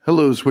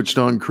Hello, Switched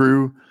On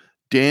crew.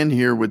 Dan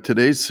here with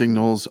today's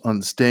signals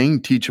on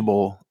staying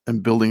teachable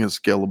and building a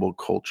scalable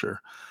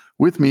culture.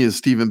 With me is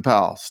Stephen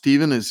Powell.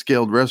 Stephen has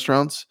scaled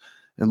restaurants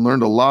and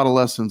learned a lot of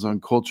lessons on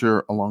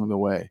culture along the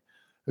way.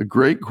 A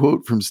great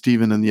quote from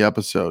Stephen in the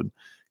episode: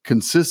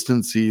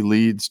 consistency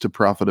leads to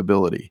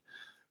profitability.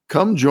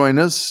 Come join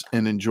us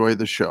and enjoy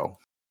the show.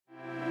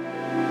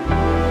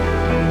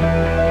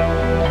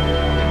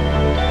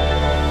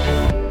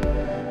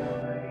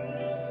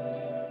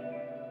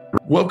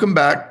 Welcome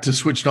back to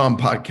Switched On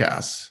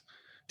Podcasts.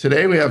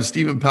 Today we have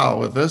Stephen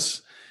Powell with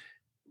us.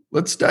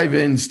 Let's dive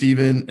in,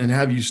 Stephen, and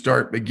have you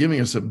start by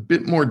giving us a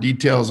bit more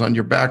details on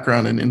your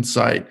background and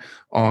insight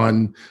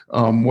on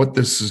what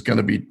this is going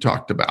to be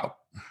talked about.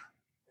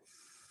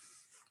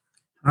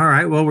 All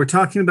right. Well, we're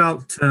talking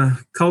about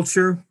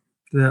culture,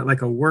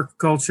 like a work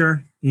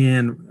culture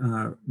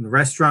in the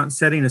restaurant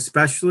setting,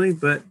 especially.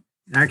 But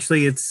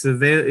actually, it's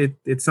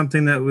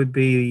something that would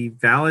be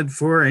valid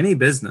for any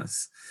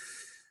business.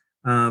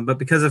 But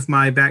because of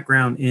my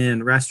background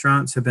in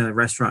restaurants, I've been a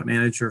restaurant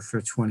manager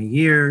for 20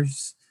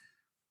 years.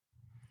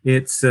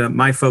 It's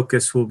my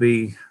focus will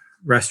be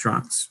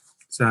restaurants.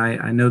 So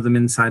I know them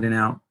inside and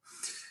out.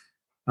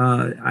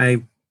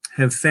 I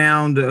have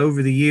found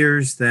over the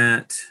years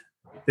that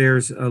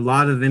there's a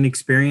lot of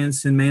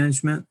inexperience in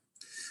management.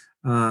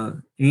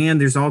 And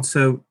there's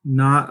also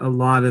not a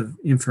lot of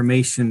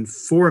information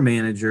for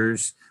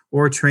managers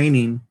or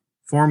training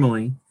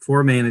formally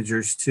for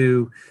managers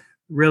to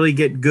really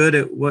get good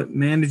at what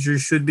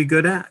managers should be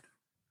good at,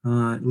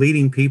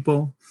 leading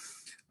people.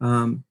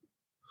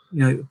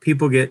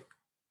 People get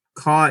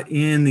caught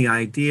in the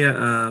idea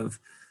of,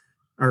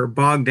 or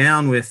bogged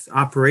down with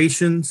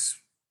operations.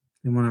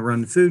 They want to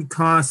run food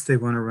costs. They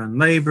want to run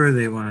labor.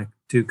 They want to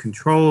do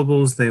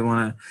controllables. They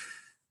want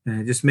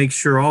to just make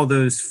sure all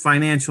those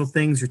financial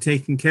things are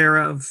taken care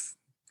of.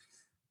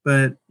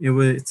 But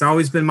it's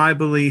always been my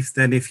belief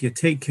that if you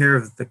take care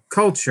of the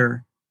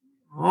culture,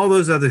 all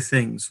those other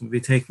things will be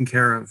taken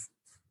care of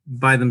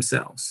by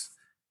themselves.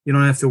 You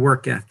don't have to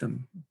work at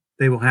them.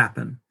 They will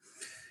happen.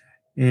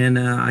 And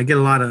I get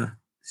a lot of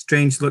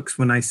strange looks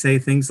when I say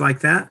things like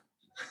that,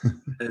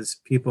 as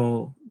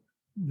people,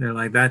 they're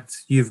like,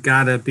 you've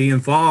got to be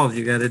involved.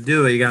 You got to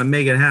do it. You got to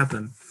make it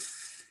happen.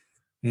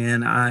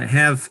 And I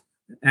have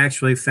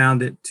actually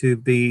found it to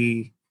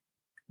be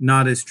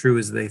not as true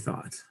as they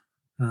thought.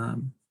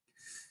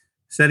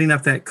 Setting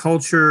up that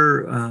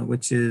culture,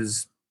 which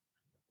is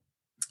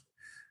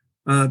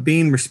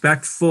being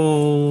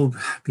respectful,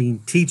 being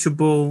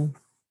teachable,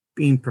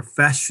 being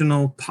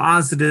professional,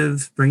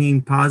 positive,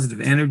 bringing positive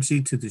energy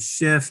to the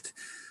shift,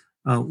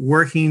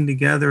 working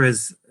together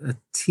as a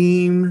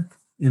team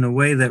in a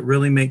way that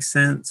really makes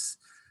sense,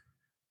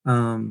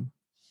 and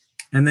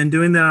then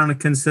doing that on a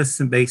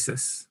consistent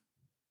basis,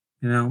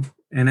 and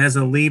as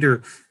a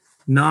leader,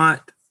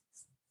 not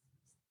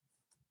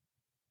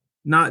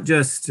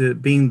just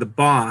being the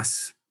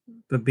boss,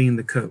 but being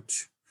the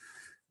coach.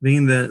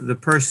 Being the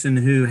person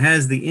who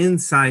has the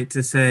insight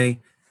to say,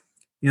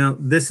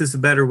 this is a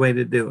better way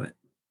to do it.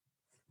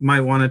 You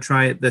might want to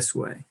try it this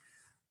way.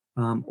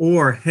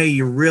 Or, hey,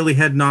 you're really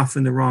heading off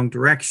in the wrong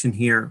direction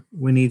here.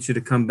 We need you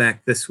to come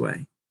back this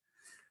way.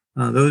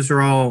 Those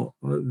are all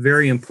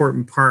very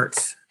important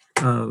parts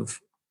of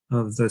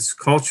this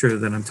culture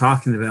that I'm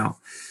talking about.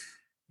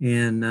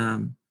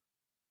 And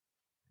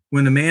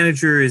when a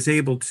manager is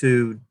able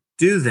to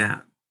do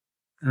that,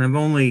 and I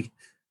only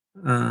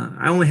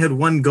had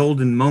one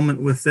golden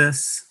moment with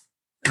this,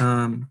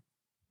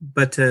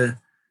 but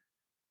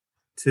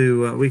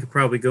we could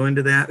probably go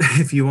into that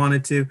if you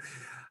wanted to.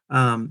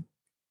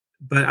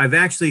 But I've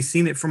actually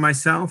seen it for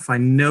myself. I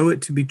know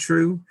it to be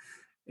true,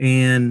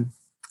 and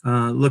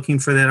looking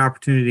for that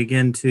opportunity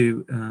again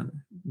to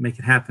make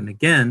it happen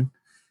again.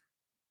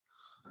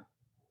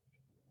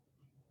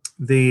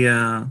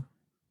 I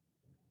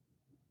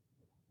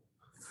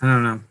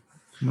don't know.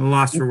 I'm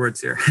lost for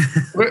words here.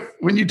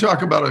 When you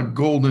talk about a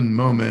golden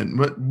moment,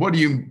 what do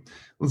you?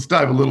 Let's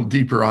dive a little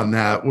deeper on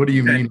that. What do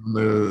you mean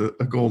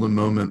a golden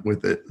moment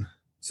with it?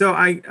 So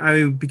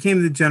I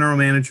became the general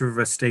manager of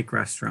a steak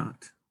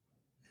restaurant,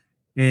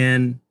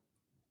 and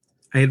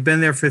I had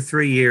been there for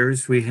 3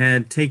 years. We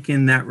had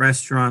taken that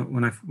restaurant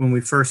when we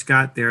first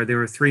got there. There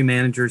were 3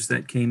 managers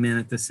that came in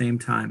at the same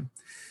time,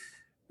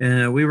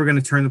 and we were going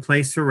to turn the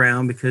place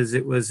around because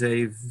it was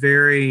a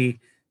very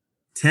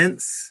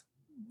tense.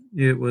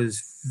 It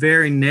was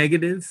very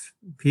negative.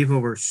 People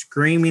were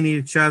screaming at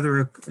each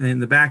other in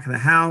the back of the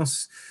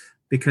house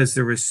because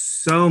there was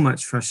so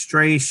much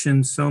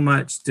frustration, so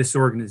much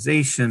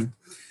disorganization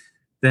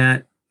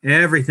that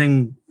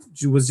everything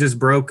was just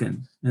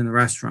broken in the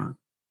restaurant.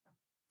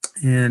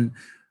 And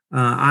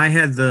I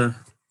had the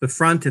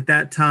front at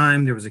that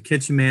time. There was a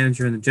kitchen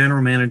manager and the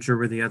general manager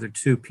were the other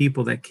 2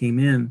 people that came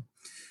in.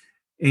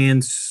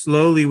 And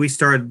slowly we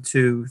started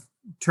to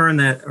turn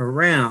that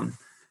around.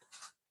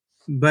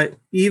 But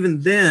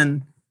even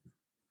then,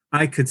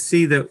 I could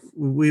see that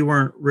we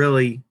weren't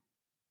really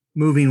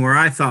moving where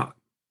I thought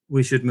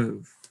we should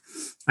move.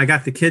 I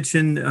got the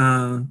kitchen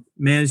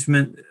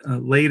management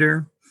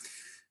later.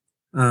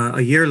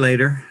 a year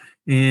later.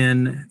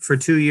 And for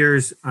 2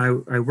 years, I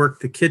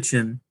worked the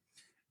kitchen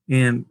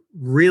and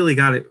really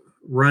got it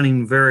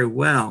running very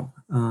well.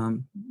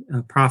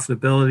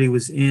 Profitability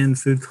was in,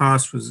 food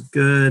cost was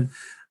good,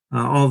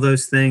 all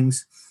those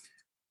things.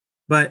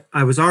 But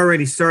I was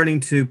already starting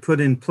to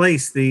put in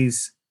place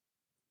these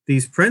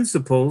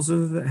principles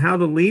of how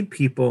to lead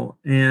people,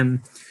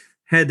 and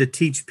had to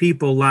teach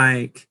people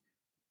like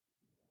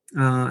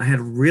I had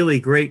a really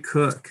great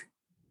cook.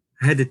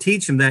 I had to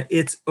teach him that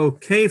it's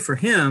okay for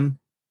him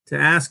to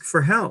ask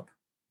for help.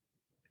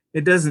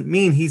 It doesn't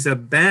mean he's a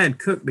bad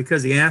cook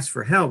because he asked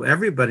for help.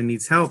 Everybody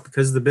needs help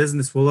because the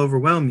business will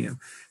overwhelm you.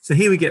 So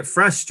he would get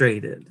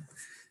frustrated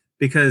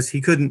because he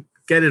couldn't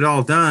get it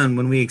all done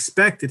when we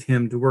expected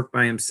him to work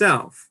by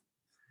himself.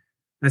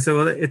 I said,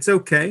 well, it's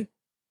okay.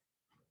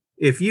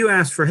 If you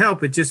ask for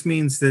help, it just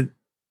means that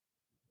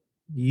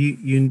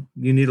you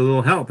need a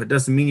little help. It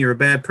doesn't mean you're a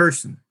bad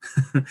person.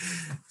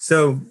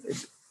 So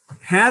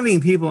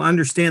having people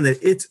understand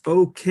that it's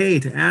okay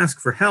to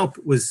ask for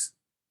help was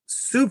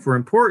super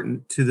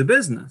important to the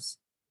business.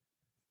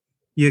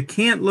 You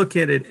can't look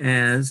at it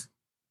as,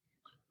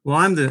 well,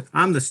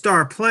 I'm the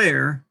star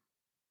player.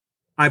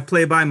 I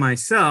play by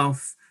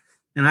myself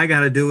and I got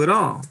to do it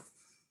all.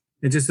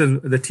 It just,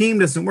 the team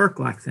doesn't work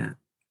like that.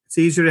 It's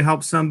easier to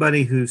help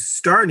somebody who's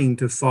starting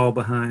to fall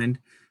behind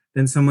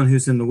than someone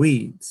who's in the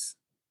weeds.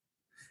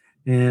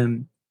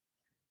 And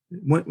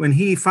when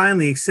he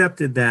finally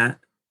accepted that,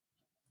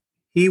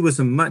 he was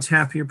a much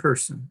happier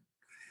person.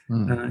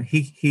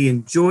 He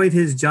enjoyed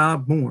his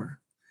job more.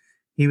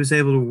 He was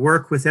able to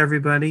work with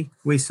everybody.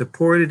 We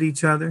supported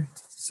each other.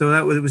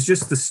 So it was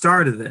just the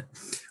start of it.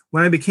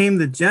 When I became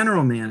the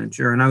general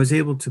manager and I was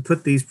able to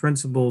put these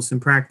principles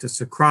in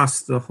practice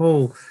across the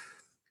whole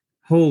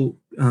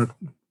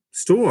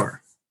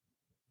store,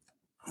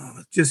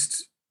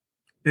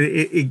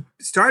 it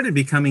started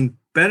becoming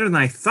better than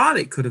I thought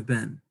it could have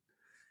been.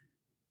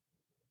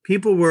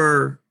 People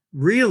were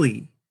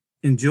really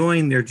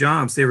enjoying their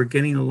jobs. They were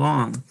getting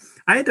along.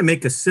 I had to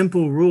make a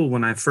simple rule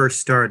when I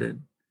first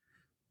started.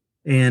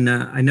 And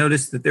I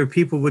noticed that there were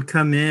people would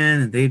come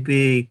in and they'd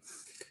be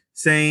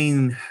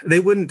saying, they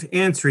wouldn't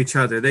answer each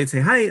other. They'd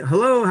say, hi,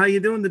 hello, how you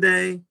doing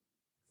today?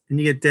 And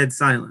you get dead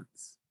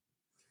silence.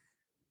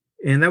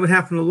 And that would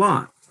happen a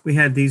lot. We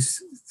had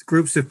these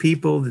groups of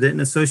people that didn't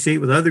associate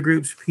with other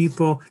groups of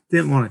people,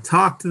 didn't want to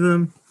talk to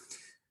them.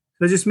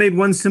 So I just made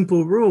one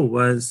simple rule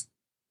was,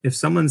 if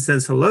someone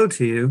says hello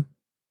to you,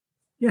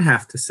 you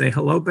have to say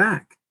hello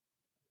back.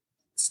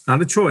 It's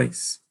not a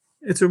choice.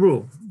 It's a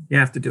rule. You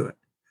have to do it.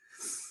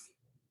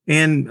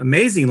 And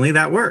amazingly,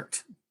 that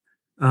worked.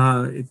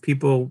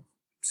 People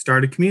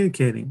started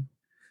communicating.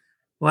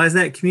 Well, as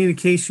that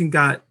communication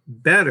got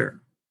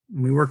better,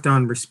 and we worked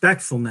on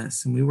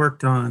respectfulness and we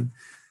worked on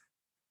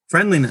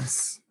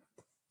friendliness,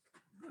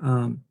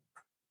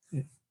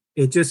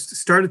 it just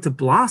started to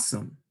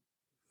blossom.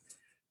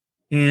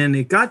 And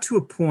it got to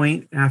a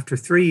point after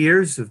 3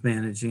 years of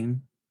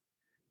managing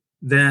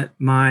that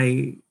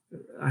I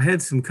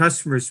had some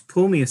customers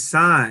pull me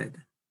aside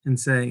and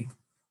say,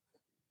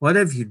 what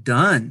have you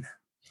done?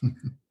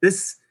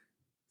 This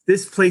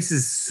place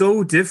is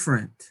so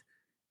different.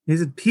 He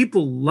said,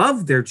 people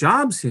love their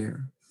jobs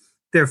here.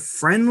 They're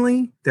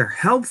friendly. They're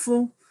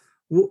helpful.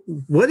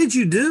 What did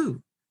you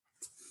do?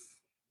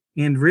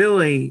 And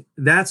really,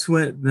 that's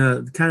what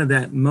the kind of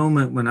that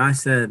moment when I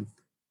said,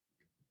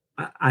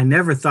 I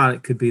never thought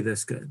it could be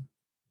this good.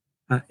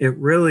 It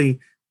really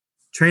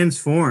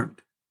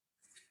transformed.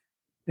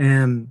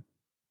 And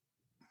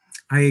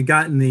I had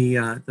gotten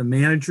the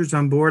managers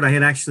on board. I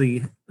had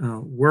actually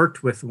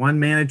worked with one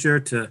manager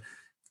to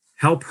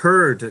help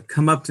her to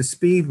come up to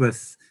speed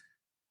with,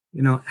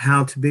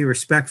 how to be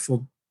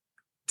respectful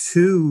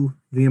to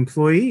the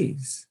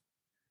employees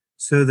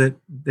so that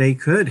they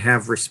could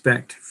have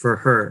respect for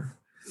her.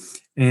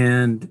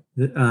 And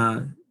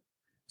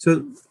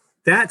so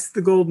that's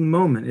the golden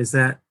moment, is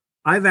that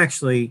I've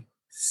actually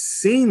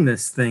seen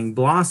this thing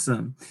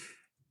blossom.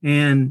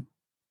 And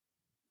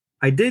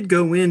I did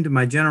go into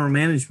my general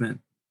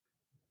management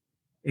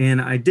and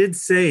I did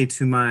say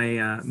to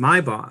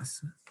my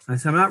boss, I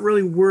said, I'm not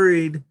really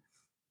worried.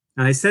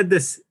 And I said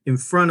this in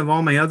front of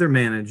all my other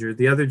managers,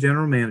 the other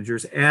general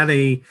managers at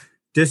a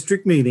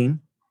district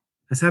meeting.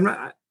 I said,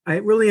 I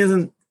really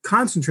isn't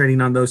concentrating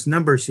on those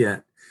numbers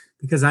yet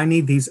because I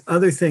need these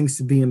other things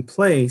to be in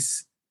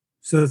place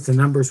so that the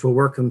numbers will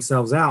work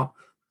themselves out.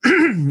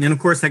 And of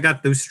course, I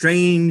got those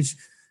strange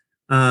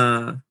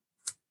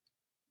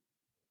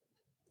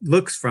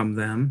looks from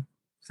them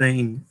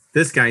saying,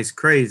 this guy's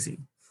crazy.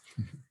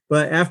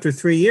 But after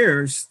 3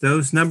 years,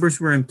 those numbers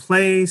were in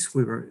place.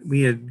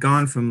 We had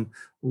gone from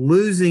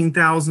losing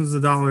thousands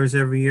of dollars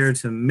every year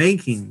to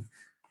making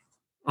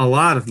a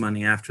lot of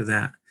money after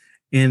that.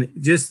 And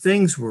just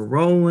things were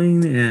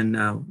rolling,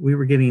 and we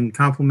were getting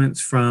compliments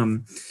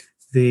from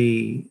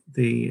the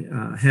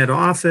head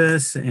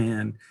office,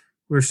 and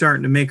we were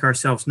starting to make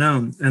ourselves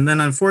known. And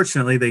then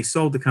unfortunately, they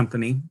sold the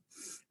company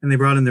and they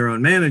brought in their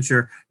own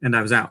manager, and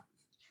I was out.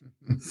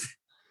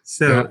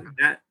 So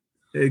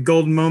a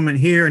golden moment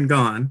here and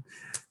gone.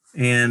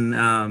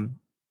 And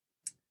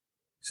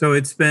so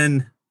it's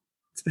been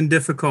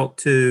difficult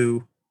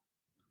to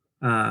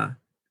kind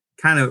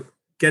of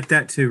get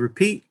that to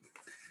repeat.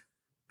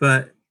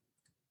 But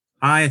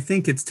I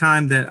think it's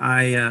time that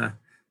I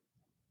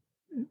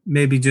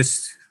maybe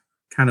just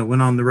kind of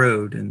went on the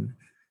road and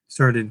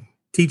started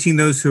teaching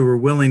those who were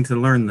willing to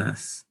learn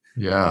this.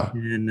 Yeah.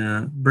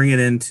 And bring it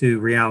into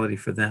reality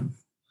for them.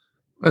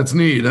 That's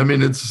neat. I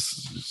mean,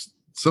 it's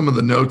some of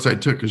the notes I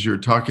took as you were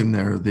talking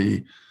there,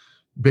 the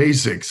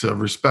basics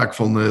of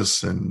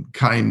respectfulness and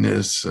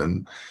kindness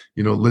and,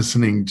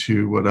 listening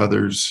to what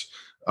others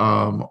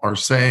are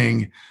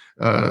saying,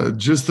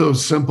 just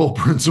those simple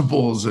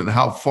principles and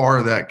how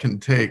far that can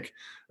take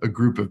a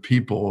group of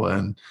people.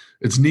 And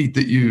it's neat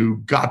that you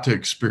got to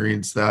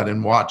experience that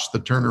and watch the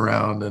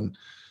turnaround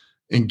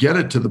and get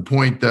it to the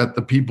point that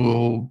the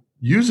people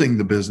using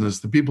the business,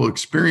 the people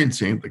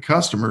experiencing it, the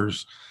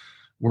customers,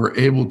 were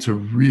able to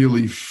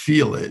really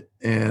feel it.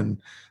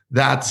 And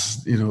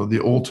that's,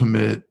 the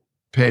ultimate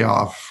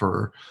payoff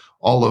for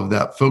all of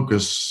that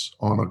focus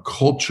on a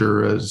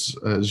culture, as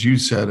you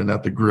said, and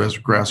at the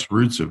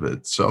grassroots of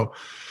it. So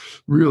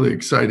really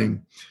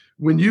exciting.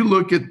 When you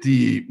look at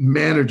the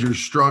manager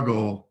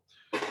struggle,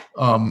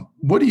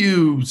 what do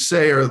you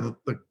say are the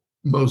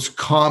most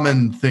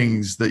common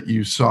things that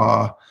you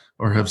saw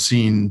or have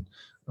seen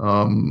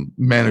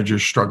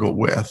managers struggle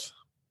with?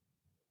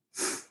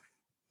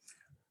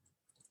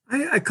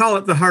 I call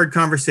it the hard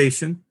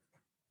conversation,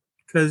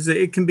 because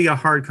it can be a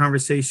hard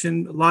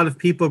conversation. A lot of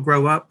people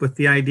grow up with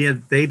the idea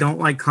that they don't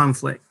like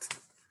conflict.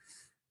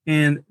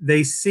 And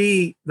they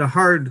see the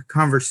hard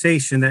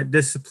conversation, that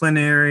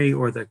disciplinary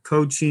or the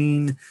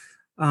coaching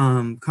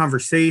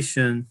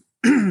conversation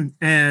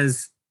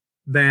as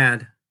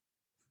bad.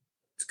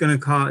 It's going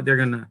to cause,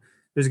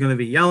 there's going to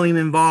be yelling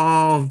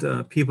involved.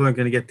 People are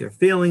going to get their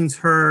feelings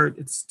hurt.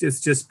 It's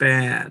just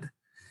bad.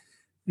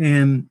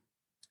 And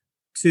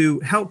to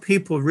help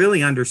people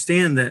really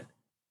understand that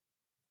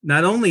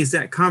not only is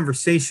that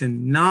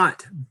conversation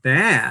not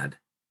bad,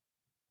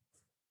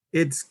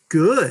 it's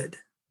good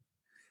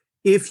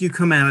if you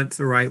come at it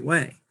the right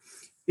way.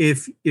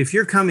 If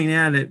you're coming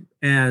at it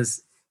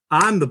as,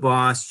 I'm the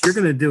boss, you're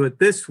going to do it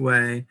this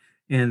way,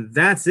 and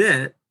that's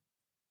it,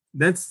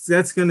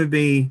 that's going to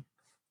be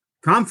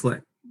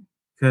conflict.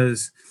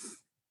 Because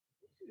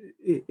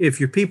if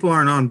your people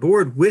aren't on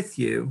board with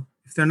you,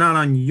 if they're not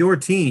on your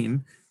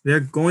team, they're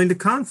going to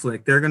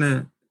conflict. They're going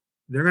to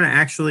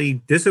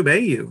actually disobey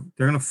you.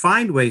 They're going to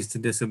find ways to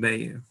disobey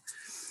you.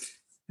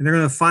 And they're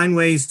going to find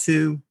ways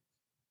to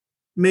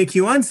make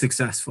you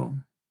unsuccessful.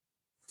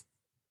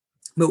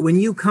 But when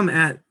you come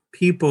at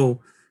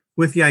people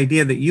with the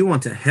idea that you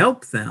want to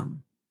help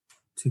them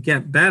to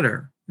get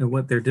better at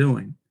what they're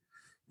doing,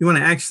 you want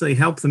to actually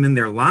help them in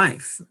their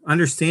life,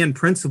 understand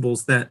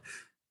principles that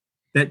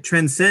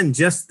transcend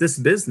just this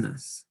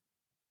business.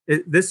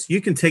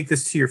 You can take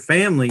this to your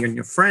family and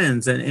your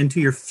friends and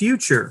into your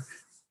future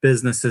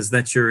businesses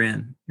that you're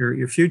in,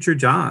 your future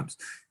jobs.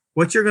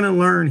 What you're going to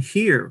learn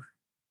here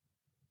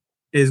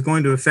is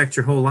going to affect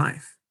your whole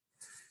life.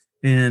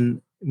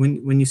 And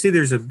when you see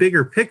there's a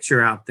bigger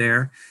picture out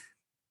there,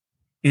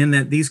 and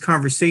that these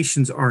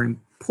conversations are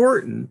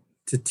important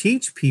to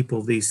teach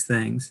people these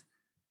things,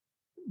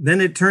 then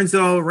it turns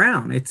it all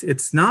around.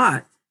 It's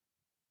not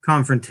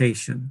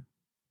confrontation.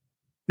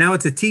 Now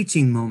it's a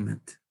teaching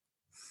moment.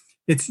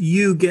 It's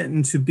you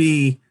getting to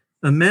be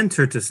a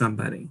mentor to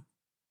somebody.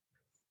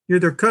 You're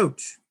their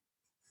coach.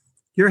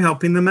 You're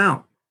helping them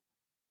out.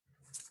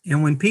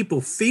 And when people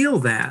feel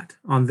that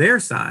on their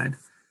side,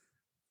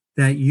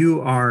 that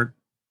you're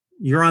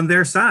on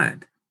their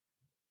side,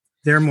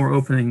 they're more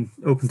open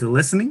to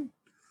listening,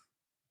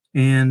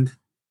 and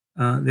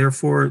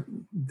therefore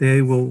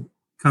they will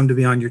come to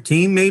be on your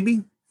team.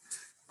 Maybe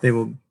they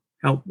will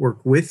help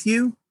work with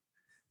you.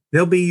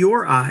 They'll be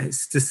your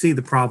eyes to see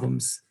the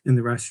problems in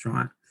the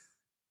restaurant.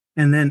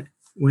 And then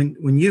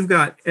when you've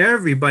got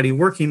everybody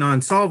working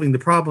on solving the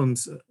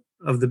problems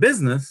of the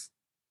business,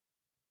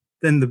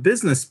 then the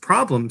business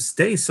problems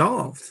stay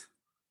solved.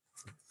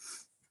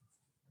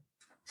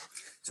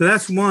 So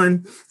that's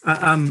one.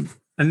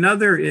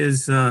 Another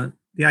is the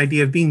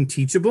idea of being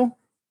teachable.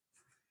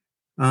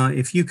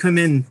 If you come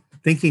in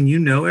thinking you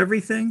know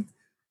everything,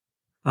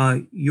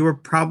 you're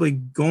probably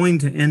going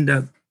to end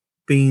up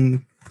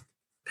being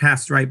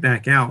passed right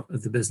back out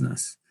of the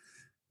business.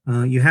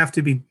 You have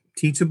to be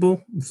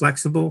teachable and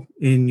flexible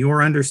in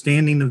your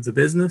understanding of the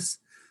business.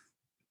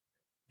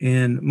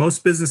 And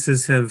most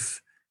businesses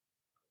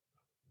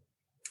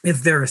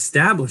if they're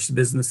established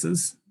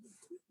businesses,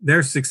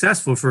 they're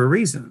successful for a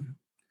reason.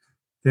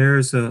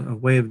 There's a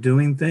way of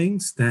doing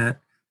things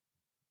that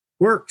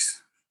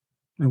works.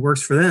 It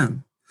works for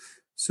them.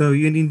 So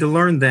you need to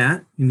learn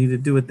that. You need to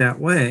do it that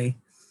way.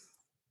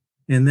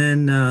 And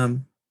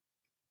then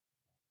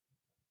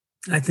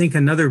I think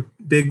another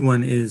big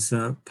one is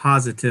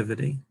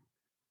positivity.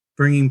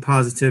 Bringing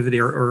positivity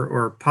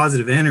or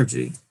positive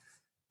energy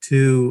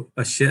to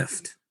a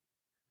shift,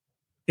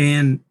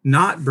 and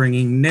not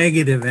bringing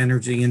negative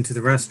energy into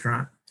the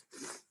restaurant.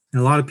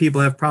 And a lot of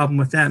people have problem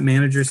with that.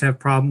 Managers have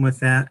problem with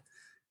that,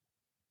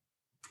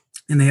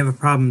 and they have a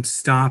problem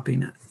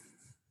stopping it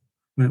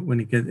when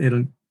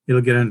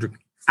it'll get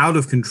out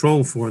of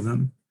control for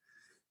them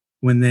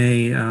when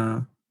they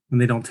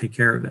don't take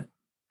care of it.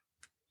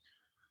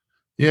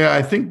 Yeah,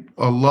 I think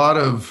a lot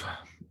of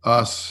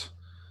us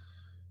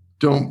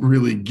don't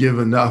really give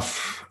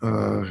enough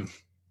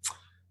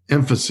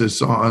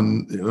emphasis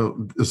on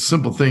the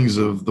simple things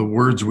of the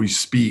words we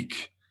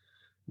speak,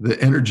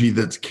 the energy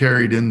that's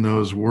carried in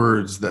those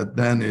words that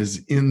then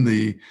is in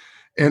the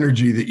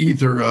energy, the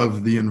ether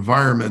of the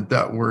environment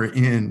that we're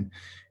in.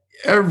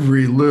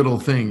 Every little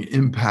thing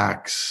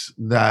impacts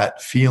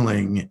that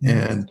feeling.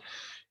 And,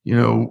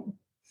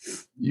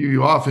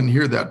 you often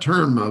hear that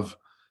term of,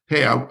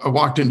 hey, I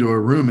walked into a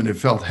room and it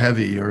felt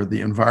heavy, or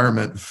the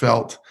environment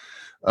felt,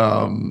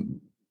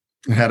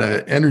 had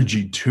an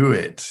energy to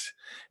it.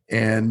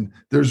 And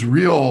there's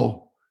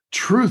real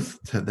truth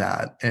to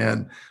that.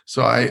 And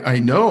so I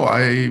know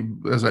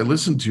as I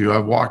listen to you,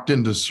 I've walked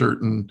into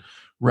certain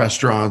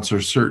restaurants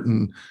or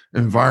certain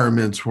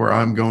environments where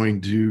I'm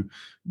going to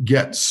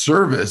get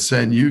service,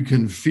 and you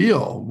can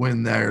feel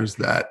when there's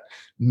that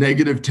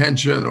negative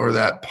tension or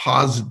that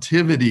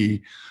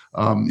positivity.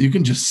 You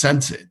can just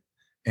sense it.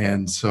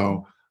 And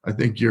so I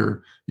think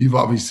you've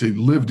obviously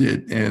lived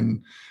it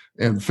and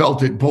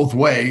felt it both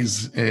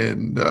ways,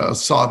 and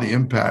saw the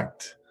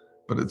impact.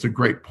 But it's a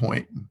great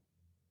point.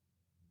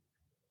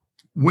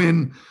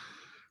 When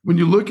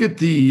you look at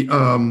the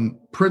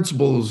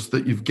principles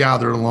that you've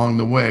gathered along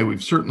the way,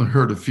 we've certainly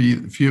heard a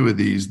few of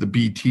these, the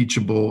be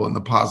teachable and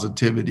the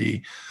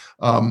positivity.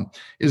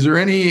 Is there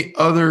any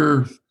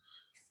other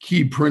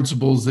key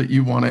principles that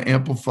you want to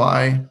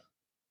amplify?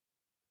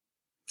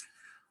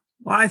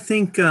 Well, I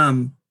think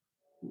the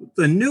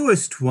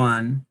newest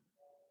one,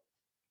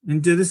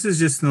 and this is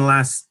just in the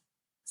last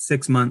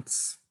 6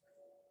 months,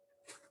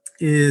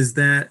 is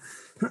that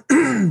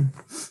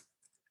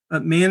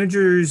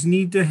managers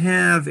need to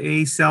have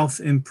a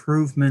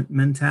self-improvement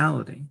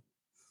mentality.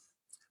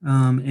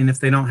 And if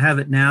they don't have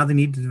it now, they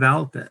need to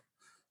develop it.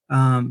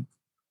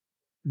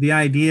 The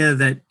idea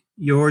that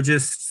you're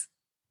just,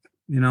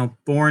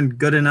 born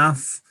good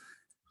enough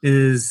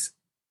is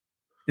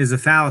a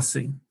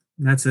fallacy.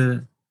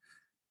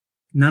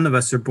 None of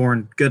us are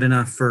born good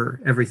enough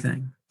for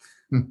everything.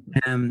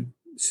 And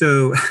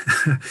so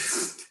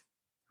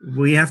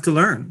we have to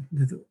learn.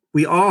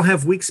 We all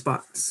have weak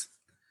spots.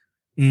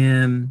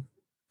 And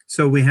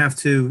so we have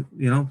to,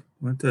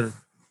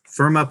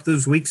 firm up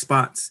those weak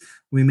spots.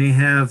 We may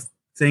have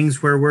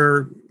things where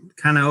we're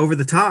kind of over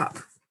the top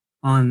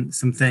on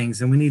some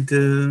things, and we need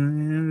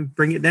to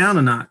bring it down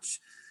a notch.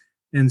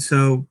 And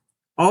so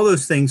all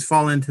those things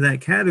fall into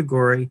that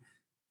category.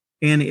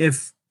 And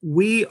if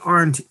we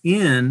aren't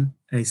in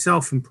a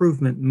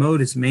self-improvement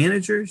mode as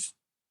managers,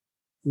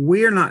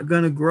 we're not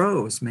going to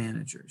grow as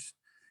managers.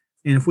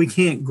 And if we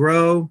can't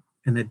grow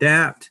and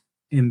adapt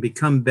and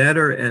become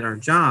better at our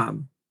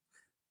job,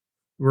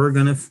 we're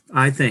going to,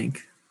 I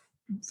think,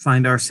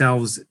 find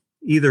ourselves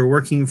either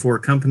working for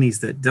companies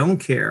that don't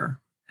care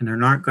and are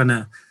not going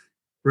to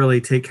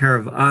really take care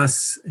of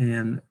us.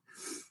 And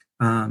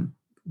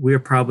we're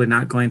probably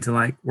not going to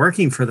like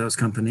working for those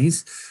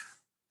companies,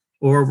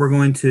 or we're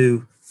going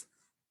to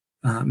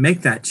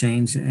make that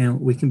change,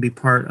 and we can be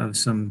part of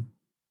some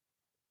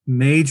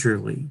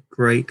majorly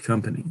great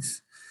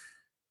companies.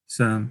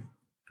 So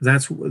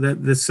that's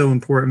so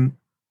important.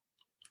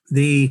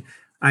 The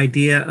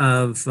idea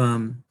of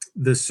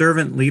the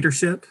servant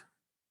leadership,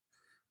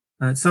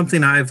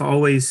 something I've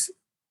always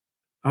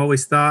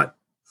thought.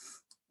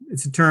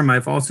 It's a term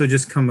I've also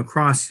just come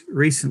across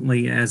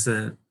recently as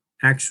a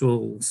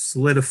actual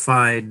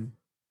solidified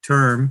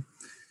term,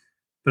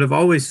 but I've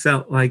always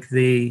felt like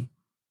the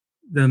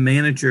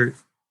manager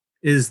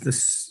is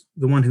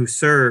the one who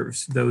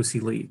serves those he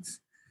leads.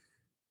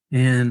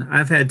 And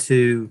I've had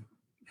to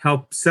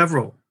help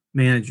several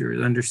managers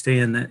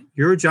understand that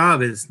your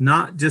job is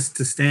not just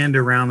to stand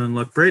around and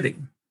look pretty.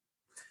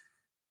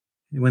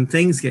 When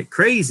things get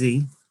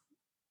crazy,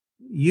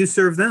 you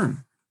serve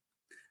them.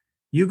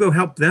 You go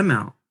help them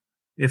out.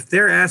 If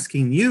they're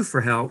asking you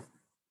for help,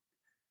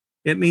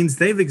 it means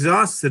they've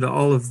exhausted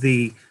all of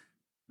the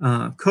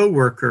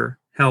coworker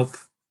help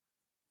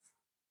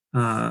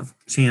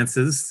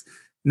chances.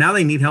 Now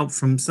they need help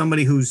from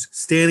somebody who's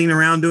standing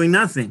around doing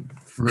nothing.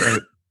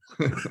 Right.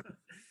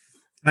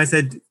 I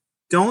said,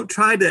 don't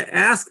try to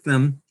ask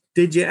them,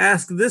 did you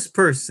ask this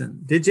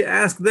person? Did you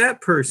ask that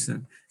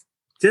person?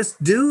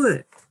 Just do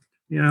it.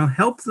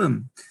 Help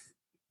them.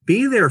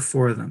 Be there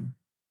for them.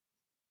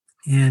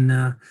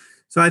 And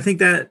so I think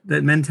that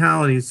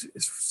mentality is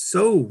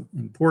so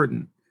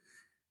important.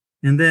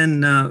 And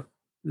then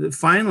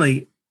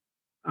finally,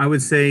 I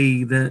would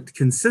say that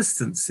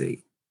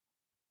consistency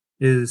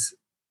is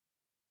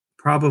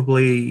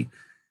probably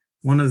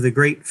one of the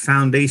great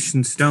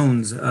foundation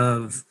stones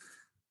of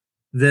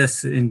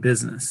this in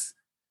business.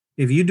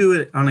 If you do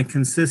it on a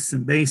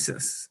consistent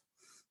basis,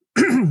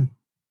 and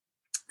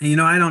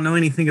I don't know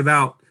anything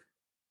about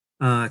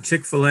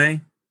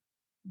Chick-fil-A,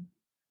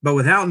 but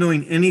without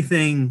knowing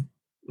anything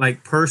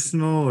like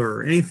personal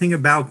or anything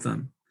about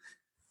them.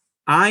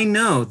 I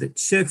know that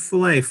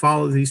Chick-fil-A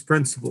follows these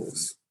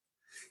principles,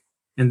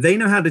 and they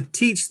know how to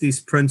teach these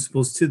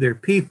principles to their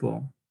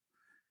people.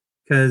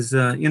 Because,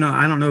 I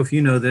don't know if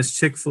you know this,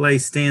 Chick-fil-A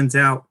stands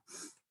out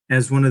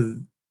as one of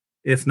the,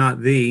 if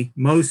not the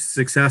most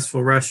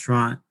successful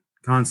restaurant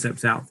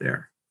concepts out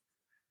there.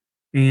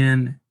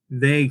 And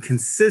they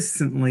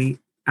consistently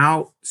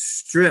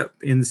outstrip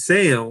in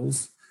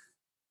sales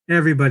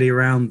everybody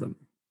around them,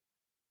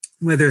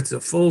 whether it's a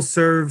full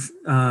serve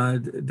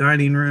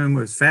dining room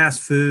or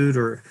fast food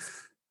or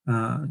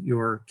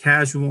your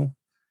casual.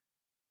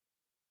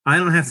 I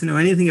don't have to know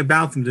anything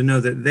about them to know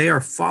that they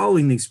are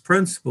following these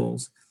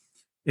principles.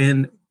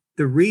 And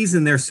the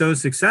reason they're so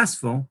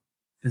successful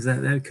is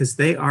that because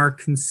they are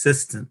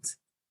consistent.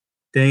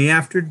 Day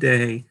after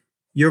day,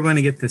 you're going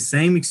to get the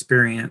same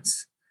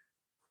experience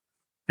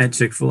at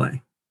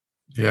Chick-fil-A.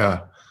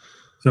 Yeah.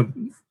 So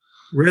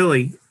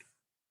really,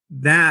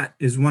 that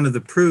is one of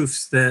the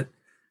proofs that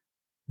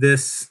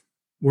this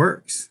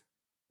works.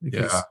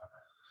 Yeah.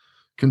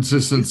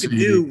 Consistency. If you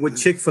do what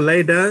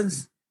Chick-fil-A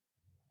does,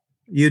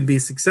 you'd be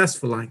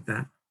successful like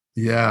that.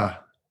 Yeah.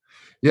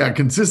 Yeah.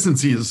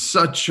 Consistency is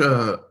such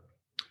a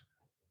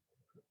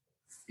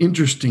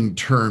interesting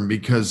term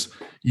because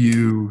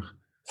you,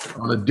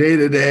 on a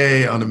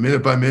day-to-day, on a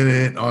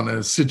minute-by-minute, on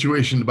a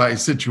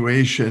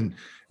situation-by-situation,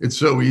 it's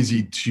so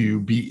easy to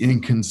be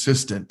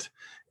inconsistent.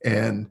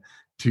 And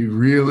to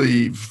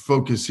really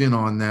focus in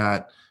on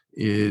that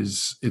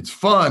it's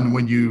fun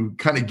when you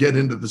kind of get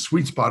into the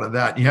sweet spot of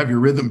that. And you have your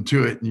rhythm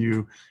to it and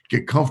you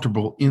get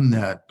comfortable in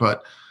that.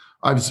 But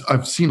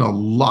I've seen a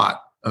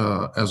lot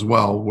as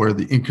well where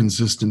the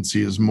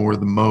inconsistency is more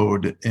the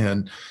mode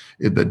and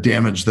the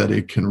damage that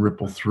it can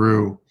ripple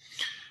through.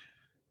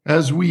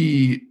 As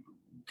we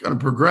kind of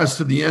progress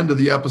to the end of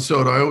the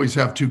episode, I always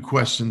have two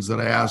questions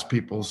that I ask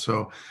people.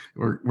 So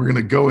we're going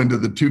to go into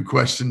the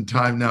 2-question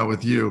time now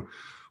with you.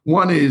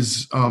 One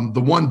is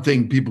the one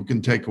thing people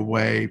can take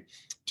away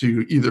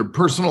to either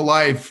personal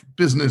life,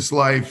 business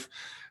life.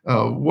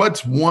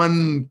 What's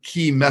one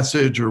key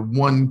message or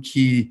one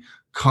key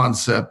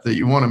concept that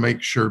you want to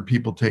make sure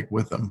people take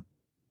with them?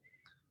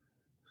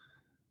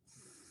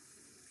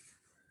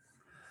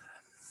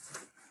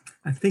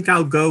 I think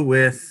I'll go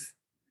with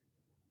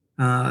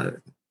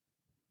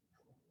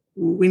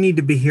we need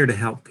to be here to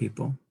help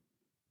people.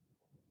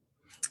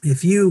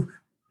 If you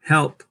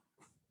help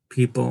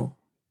people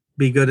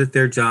be good at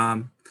their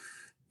job,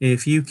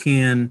 if you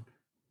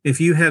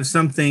have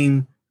some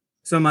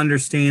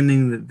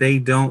understanding that they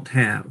don't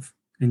have,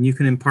 and you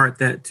can impart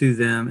that to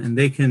them and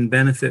they can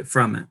benefit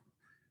from it,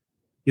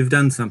 you've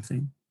done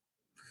something.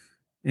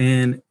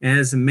 And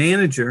as a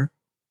manager,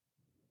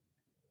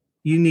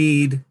 you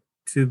need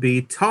to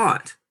be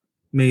taught.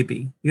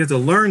 Maybe you have to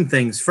learn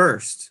things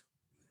first.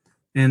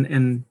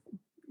 And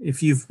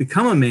if you've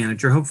become a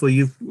manager, hopefully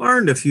you've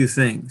learned a few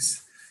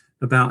things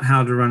about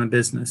how to run a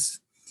business.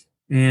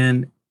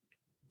 And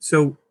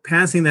so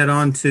passing that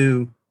on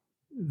to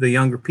the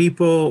younger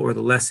people or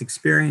the less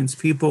experienced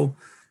people,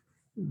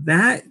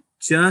 that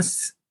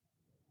just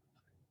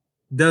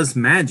does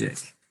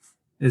magic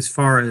as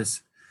far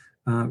as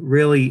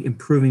really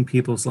improving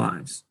people's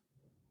lives.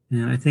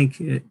 And I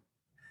think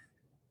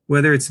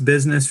whether it's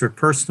business or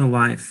personal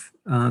life,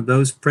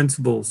 those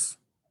principles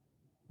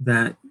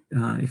that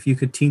if you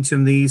could teach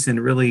them these and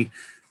really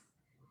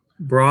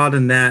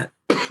broaden that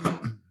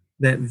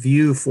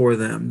view for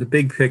them, the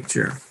big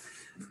picture,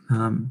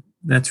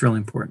 that's really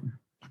important.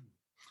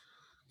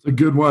 It's a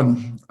good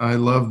one. I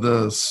love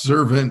the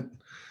servant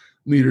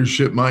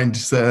leadership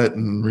mindset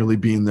and really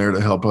being there to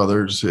help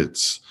others.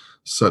 It's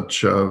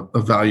such a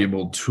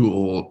valuable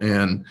tool.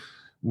 And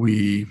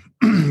we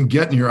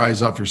getting your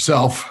eyes off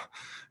yourself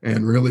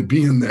and really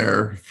being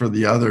there for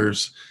the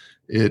others,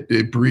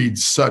 it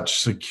breeds such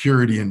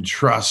security and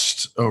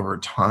trust over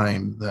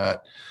time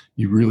that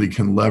you really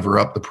can lever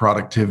up the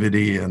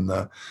productivity and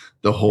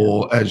the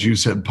whole, as you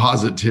said,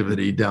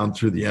 positivity down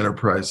through the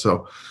enterprise.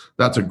 So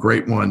that's a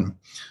great one.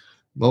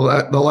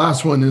 Well, the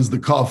last one is the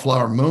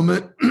cauliflower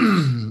moment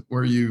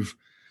where you've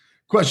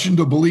questioned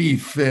a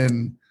belief.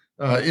 And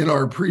in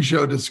our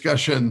pre-show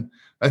discussion,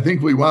 I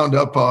think we wound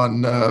up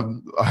on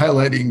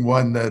highlighting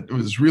one that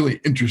was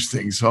really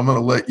interesting. So I'm going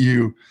to let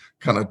you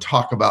kind of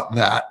talk about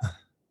that.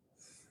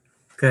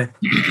 Okay.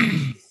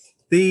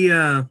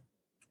 The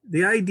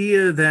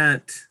idea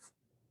that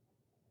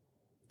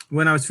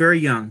when I was very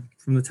young,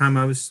 from the time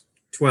I was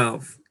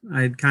 12,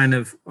 I had kind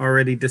of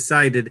already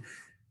decided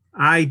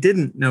I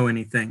didn't know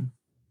anything.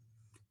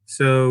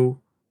 So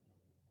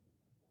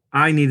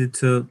I needed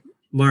to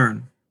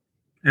learn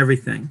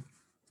everything,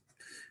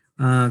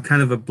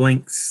 kind of a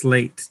blank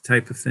slate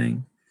type of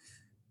thing.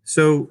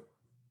 So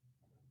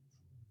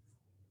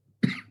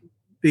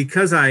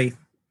because I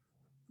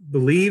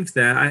believed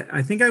that,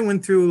 I think I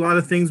went through a lot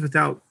of things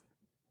without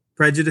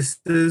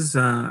prejudices.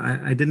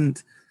 I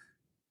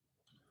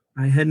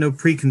had no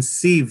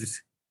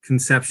preconceived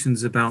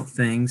conceptions about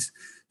things.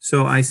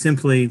 So I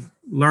simply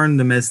learned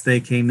them as they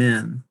came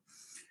in.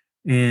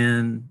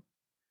 And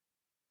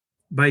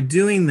by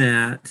doing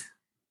that,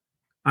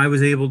 I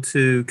was able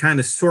to kind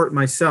of sort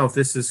myself.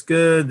 This is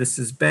good. This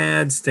is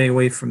bad. Stay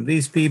away from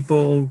these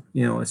people,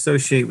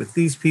 associate with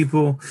these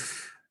people.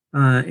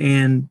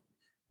 And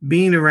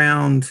being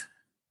around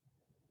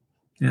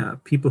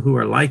people who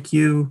are like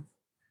you,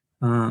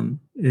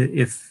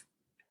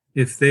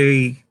 if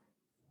they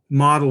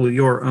model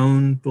your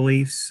own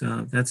beliefs,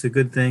 that's a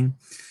good thing.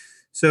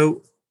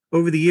 So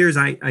over the years,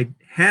 I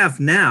have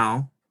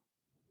now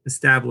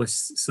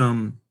established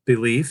some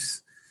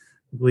beliefs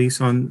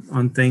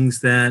on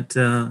things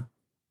that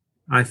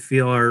I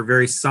feel are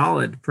very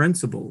solid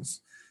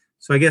principles.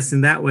 So I guess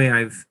in that way,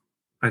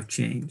 I've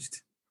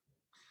changed.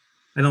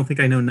 I don't think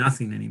I know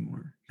nothing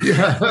anymore.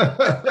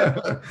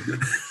 Yeah.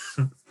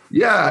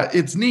 Yeah,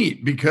 it's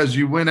neat because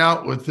you went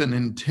out with an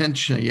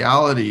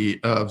intentionality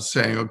of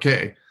saying,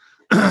 okay,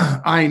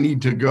 I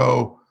need to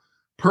go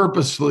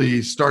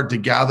purposely start to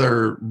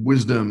gather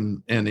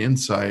wisdom and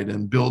insight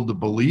and build the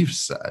belief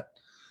set.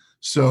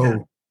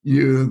 So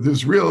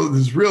this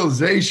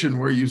realization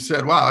where you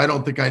said, wow, I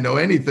don't think I know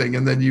anything.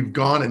 And then you've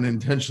gone and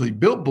intentionally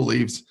built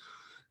beliefs.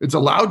 It's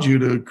allowed you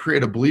to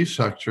create a belief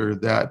structure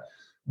that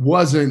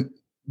wasn't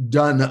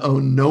done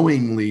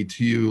unknowingly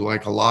to you,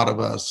 like a lot of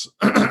us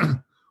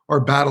are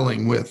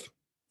battling with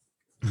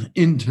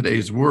in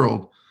today's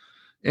world.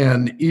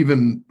 And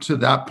even to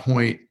that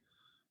point,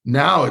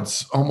 now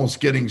it's almost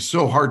getting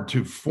so hard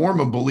to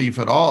form a belief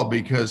at all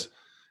because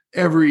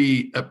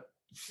every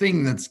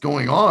thing that's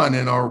going on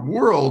in our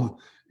world,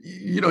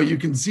 you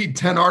can see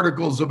 10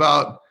 articles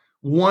about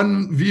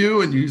one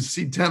view and you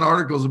see 10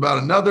 articles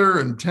about another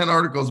and 10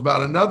 articles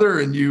about another,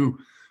 and you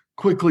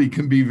quickly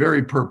can be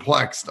very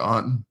perplexed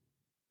on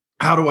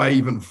how do I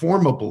even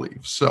form a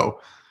belief. So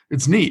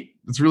it's neat.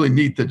 It's really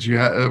neat that you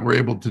were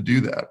able to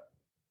do that.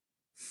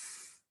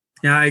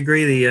 Yeah, I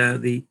agree.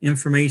 The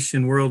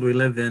information world we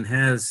live in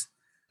there's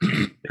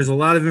a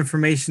lot of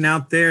information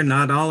out there.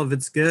 Not all of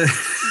it's good.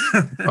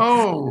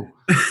 Oh,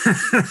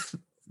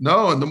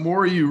 no. And the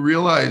more you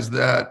realize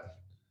that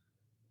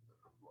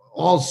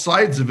all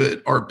sides of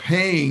it are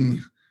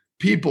paying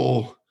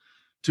people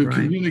to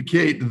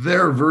communicate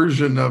their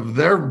version of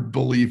their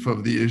belief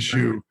of the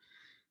issue,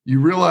 you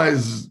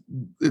realize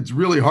it's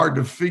really hard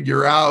to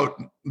figure out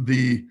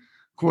the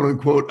quote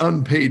unquote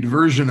unpaid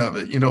version of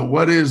it.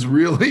 What is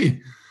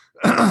really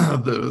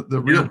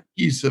the real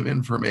piece of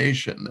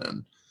information.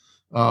 And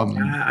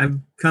I've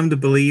come to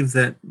believe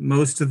that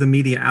most of the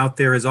media out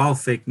there is all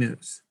fake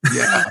news.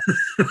 Yeah.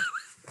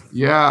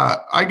 Yeah.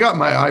 I got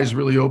my eyes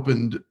really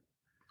opened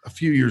a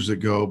few years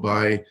ago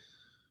by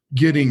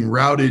getting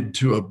routed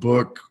to a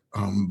book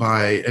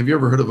have you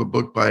ever heard of a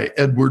book by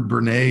Edward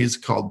Bernays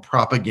called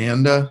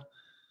Propaganda?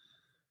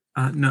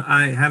 No,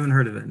 I haven't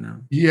heard of it.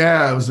 No.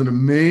 Yeah, it was an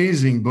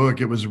amazing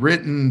book. It was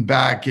written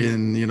back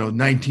in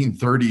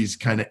 1930s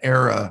kind of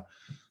era,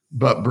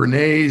 but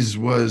Bernays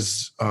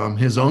was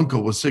his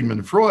uncle was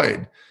Sigmund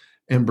Freud,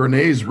 and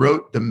Bernays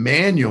wrote the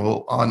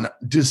manual on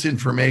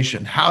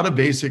disinformation, how to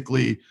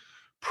basically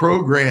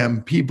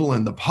program people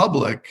in the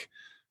public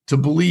to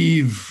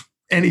believe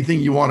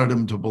anything you wanted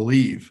them to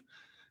believe.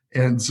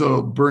 And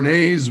so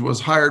Bernays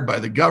was hired by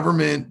the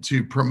government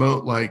to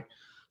promote like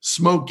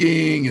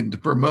smoking and to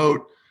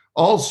promote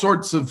all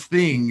sorts of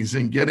things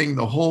and getting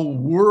the whole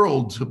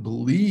world to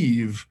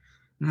believe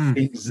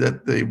things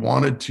that they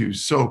wanted to.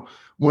 So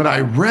when I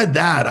read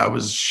that, I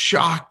was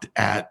shocked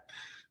at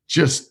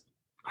just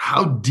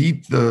how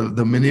deep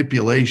the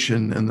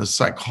manipulation and the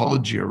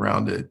psychology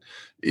around it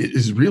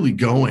is really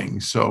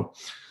going. So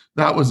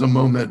that was a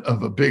moment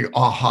of a big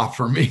aha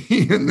for me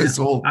in this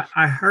whole.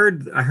 I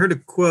heard a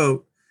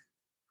quote: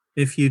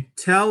 if you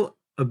tell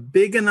a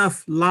big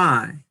enough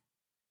lie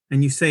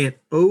and you say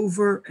it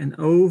over and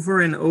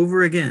over and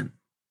over again,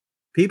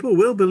 people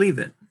will believe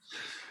it.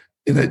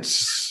 And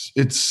it's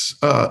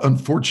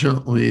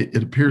unfortunately,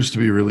 it appears to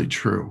be really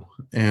true.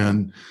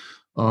 And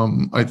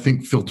I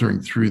think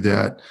filtering through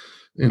that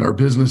in our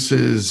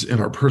businesses, in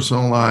our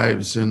personal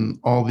lives, and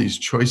all these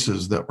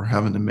choices that we're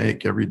having to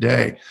make every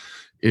day,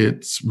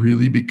 it's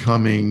really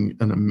becoming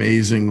an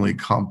amazingly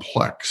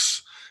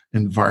complex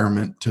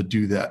environment to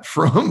do that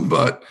from.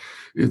 But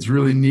it's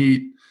really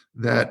neat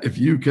that if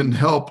you can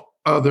help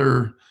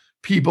other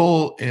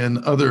people and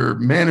other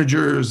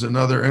managers and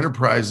other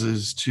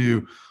enterprises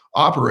to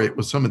operate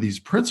with some of these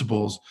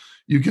principles,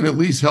 you can at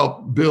least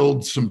help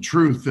build some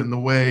truth in the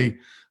way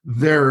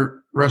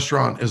their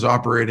restaurant is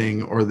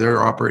operating or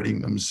they're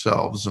operating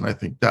themselves. And I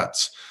think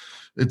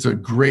it's a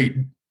great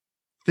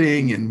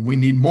thing and we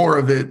need more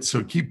of it.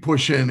 So keep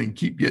pushing and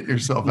keep getting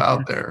yourself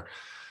out there.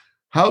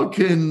 How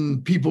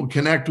can people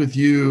connect with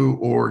you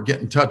or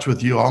get in touch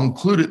with you? I'll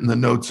include it in the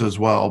notes as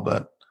well,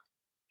 but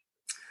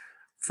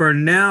for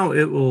now,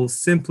 it will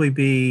simply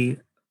be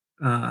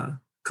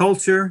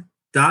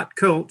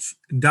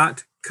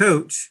culture.coach.at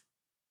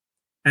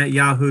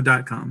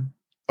yahoo.com.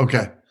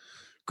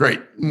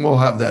 Great. We'll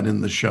have that in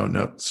the show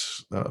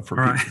notes for people.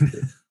 Right.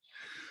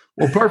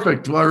 Well,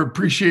 perfect. Well, I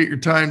appreciate your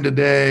time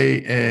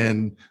today,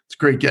 and it's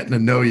great getting to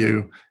know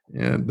you.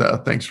 And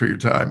thanks for your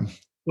time.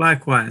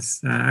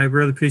 Likewise, I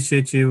really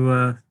appreciate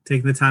you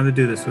taking the time to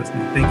do this with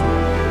me.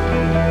 Thank you.